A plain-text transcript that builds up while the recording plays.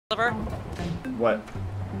What?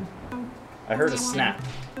 I heard a snap.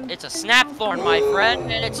 It's a snap thorn, my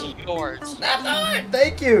friend, and it's yours. Snap thorn!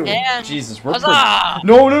 Thank you! And Jesus, we're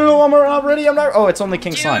No, I'm not ready, I'm not. Oh, it's only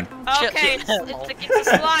King Slime. Okay, it's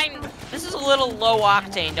a slime. This is a little low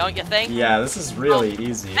octane, don't you think? Yeah, this is really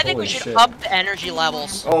easy. I think Holy we should shit. up the energy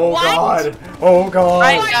levels. Oh What? god! Oh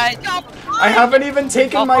god! Alright, guys. I haven't even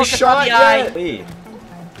taken my focus on shot the eye. yet! Hey.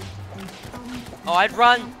 Oh, I'd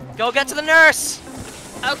run. Go get to the nurse.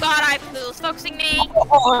 Oh god, who's focusing me?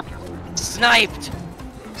 Oh, sniped.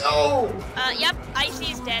 No! Yep,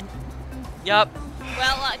 Icy's dead. Yup.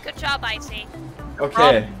 Well, good job, Icy.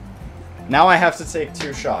 Okay. Now I have to take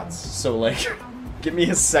 2 shots. So, like, give me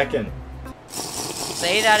a second.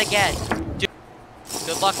 Say that again.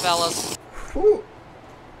 Good luck, fellas. Whew.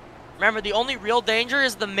 Remember, the only real danger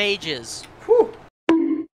is the mages. Whew.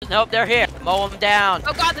 Nope, they're here. Mow them down.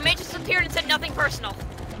 Oh god, the mage just appeared and said nothing personal.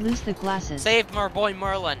 Lose the glasses. Save our boy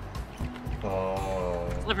Merlin. Oh.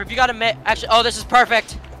 Sliver, if you got a actually, oh, this is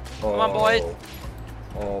perfect. Oh. Come on, boys.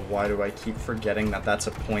 Oh, why do I keep forgetting that that's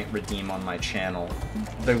a point redeem on my channel?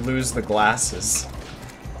 They lose the glasses.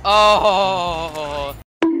 Oh.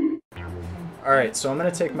 Alright, so I'm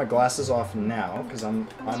gonna take my glasses off now, because I'm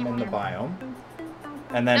in the biome.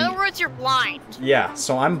 And then... In other words, you're blind. Yeah,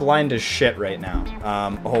 so I'm blind as shit right now.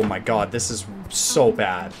 Oh my god, this is so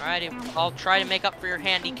bad. Alrighty, I'll try to make up for your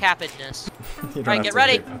handicappedness. You don't Alright, have get to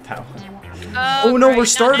ready. worry about that one. Oh no, great, we're not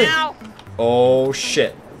starting. now. Oh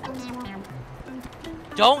shit.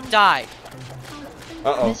 Don't die.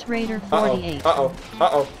 Uh-oh. Miss Raider 48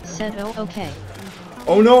 Uh-oh. said, "Oh, okay."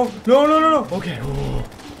 Oh no! No! Okay. Oh.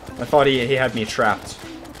 I thought he had me trapped.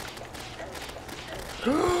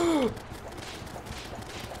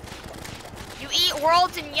 You eat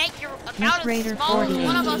worlds and yet you're about as small as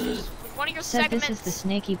one of us. One of your said segments. this is the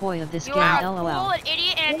snaky boy of this You game, are a lol. fool, an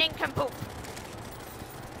idiot, and a nincompoop.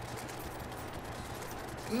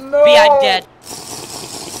 No! B, I'm dead. I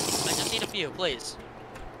just need a few, please.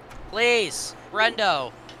 Please,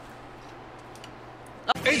 Brendo.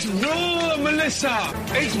 It's wrong, Melissa!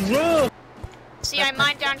 It's wrong! See, I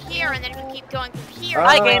mine down here, and then if you keep going through here.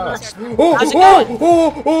 Hi, then gamers. there's- How's it going?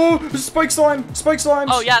 Oh! Spike slime! Spike slimes!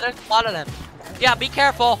 Oh yeah, there's a lot of them. Yeah, be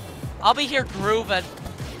careful. I'll be here grooving.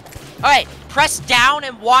 Alright, press down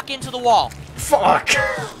and walk into the wall. Fuck!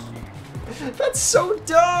 That's so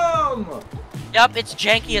dumb! Yep, it's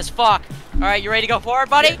janky as fuck. Alright, you ready to go forward,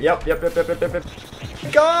 buddy? Yep.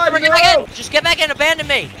 God, Get back in. Just get back in, abandon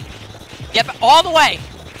me. Get back all the way.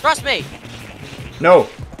 Trust me. No.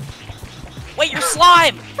 Wait, your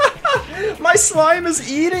slime! My slime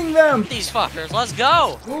is eating them! These fuckers, let's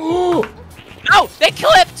go. Ooh. No, they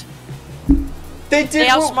clipped! They did They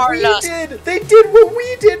what outsmarted we us. did! They did what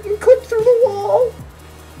we did and clipped through the wall!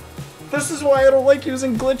 This is why I don't like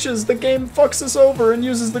using glitches. The game fucks us over and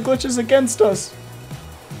uses the glitches against us.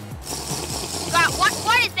 God, what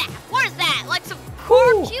is that? What is that? Like some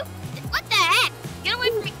corn cube? What the heck? Get away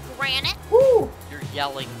from me, Granite. Woo! You're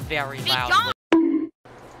yelling very Be loudly. gone.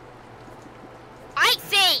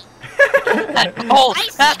 Icy! Oh,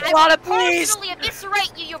 Icy, that's a lot of I will please! personally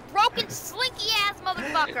eviscerate you, you broken, slinky-ass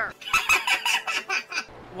motherfucker.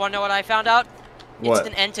 Wanna know what I found out? What? It's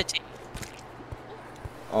an entity.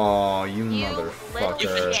 Oh, you You motherfucker. You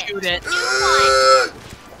can shit. shoot it. You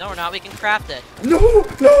No, we're not. We can craft it. No!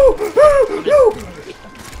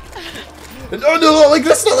 No, like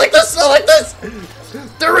this, not like this, not like this!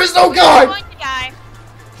 There is no You're God! going to die.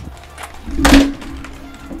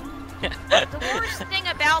 The worst thing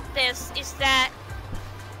about this is that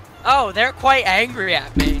Oh, they're quite angry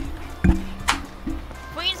at me.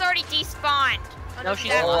 Queen's already despawned. No,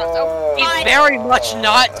 she's That not. was so She's fun. very much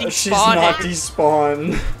not despawning. She's not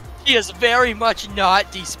despawned. She is very much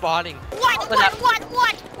not despawning. What?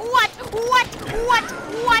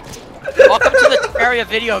 Welcome to the Terraria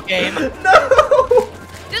video game. No!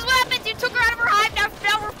 This is what happens. You took her out of her hive.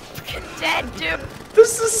 Now we're fucking dead, dude.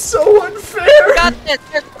 This is so unfair! We got this.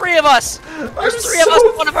 There's 3 of us. I'm There's 3 of so us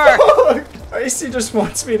and 1 of her. fucked. Icy just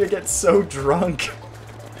wants me to get so drunk.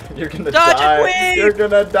 You're gonna Dodge it, die. Queen! You're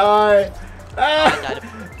gonna die. Ah.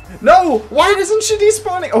 No! Why isn't she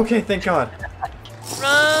despawning? Okay, thank God.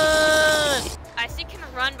 Run! Icy can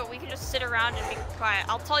run, but we can just sit around and be quiet.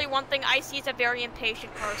 I'll tell you one thing. Icy is a very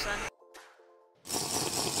impatient person.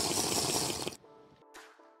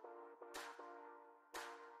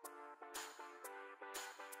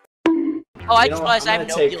 Oh, I You know just what? realized I have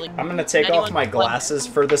no healing. I'm gonna take Anyone off my can- glasses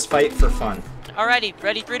for this fight for fun. Alrighty,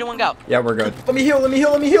 ready? 3, 2, 1, go. Yeah, we're good. Let me heal, let me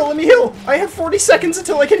heal, let me heal, let me heal! I have 40 seconds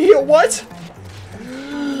until I can heal. What?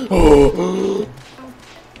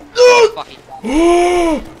 Fucking.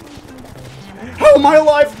 How am I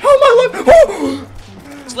alive? How am I alive?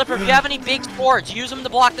 Slipper, if you have any big swords, use them to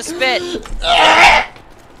block the spit.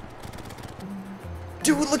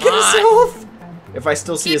 Dude, look at his health! If I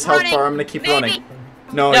still see his health bar, I'm gonna keep running.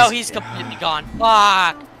 No, No, he's completely gone.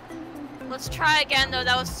 Fuck. Let's try again, though.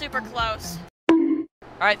 That was super close.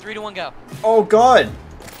 Alright, 3, 2, 1, go. Oh god!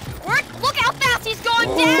 Look how fast he's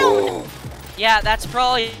going down! Yeah, that's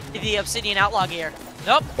probably the Obsidian Outlaw gear.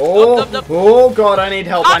 Nope. Oh, Nope, nope, nope. oh god, I need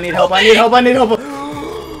help, I need help, I need help, I need help!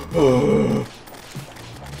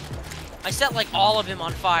 I set like all of him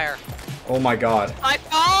on fire. Oh my god. My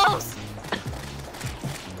balls!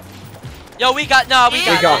 Yo, we got We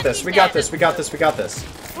got this, we got this, we got this, we got this.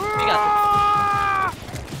 We got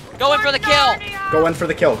this. Go in for the kill. Go in for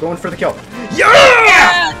the kill, go in for the kill.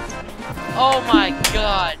 Yes! Oh my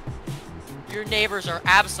god. Your neighbors are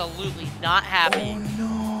absolutely not happy.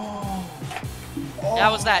 Oh no.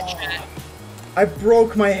 That was that chat. I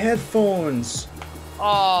broke my headphones.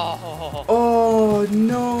 Oh. Oh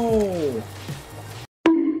no.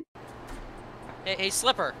 Hey,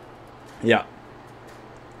 Slipper. Yeah.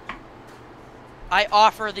 I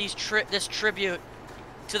offer this tribute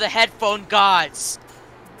to the headphone gods.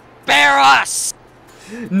 Bear us!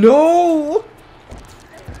 No!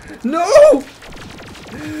 No!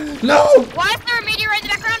 No! Why is there a meteorite in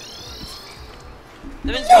the background?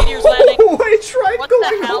 The meteor's landing. I tried What the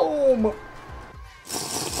going hell? home.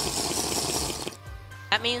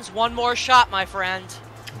 That means one more shot, my friend.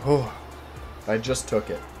 Oh, I just took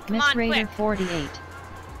it. Miss on, Raider quick. 48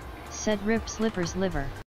 said rip Slipper's liver.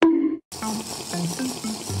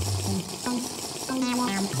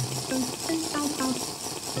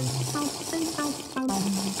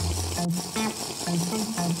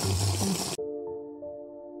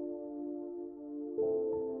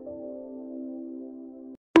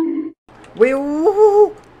 Wait,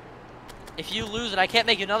 woo! If you lose it, I can't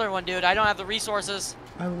make another one, dude. I don't have the resources.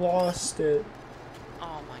 I lost it.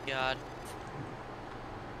 Oh my god.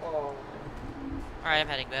 Oh. Alright, I'm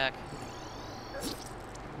heading back.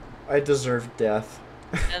 I deserved death.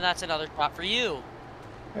 And that's another shot for you.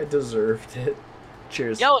 I deserved it.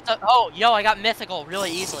 Cheers. Yo, yo, I got mythical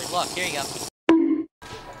really easily. Look, here you go.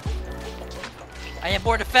 I have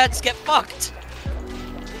more defense. Get fucked.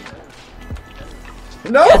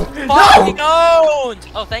 No! Fucking No! owned!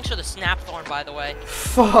 Oh, thanks for the snapthorn, by the way.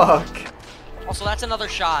 Fuck. Also, that's another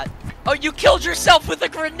shot. Oh, you killed yourself with a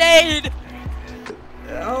grenade!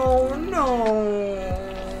 Oh no.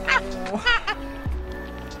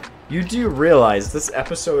 You do realize this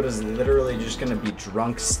episode is literally just gonna be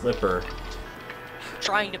drunk Slipper.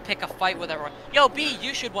 Trying to pick a fight with everyone. Yo, B,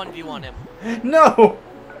 you should 1v1 him. No!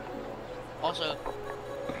 Also,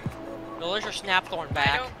 no, there's your snapthorn I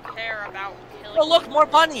back. don't care about killing Oh, look, more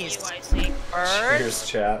bunnies! you, I see. Bird. Cheers,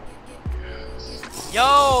 chat.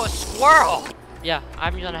 Yo, a squirrel! Yeah,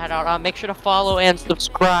 I'm gonna head out. Make sure to follow and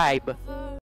subscribe.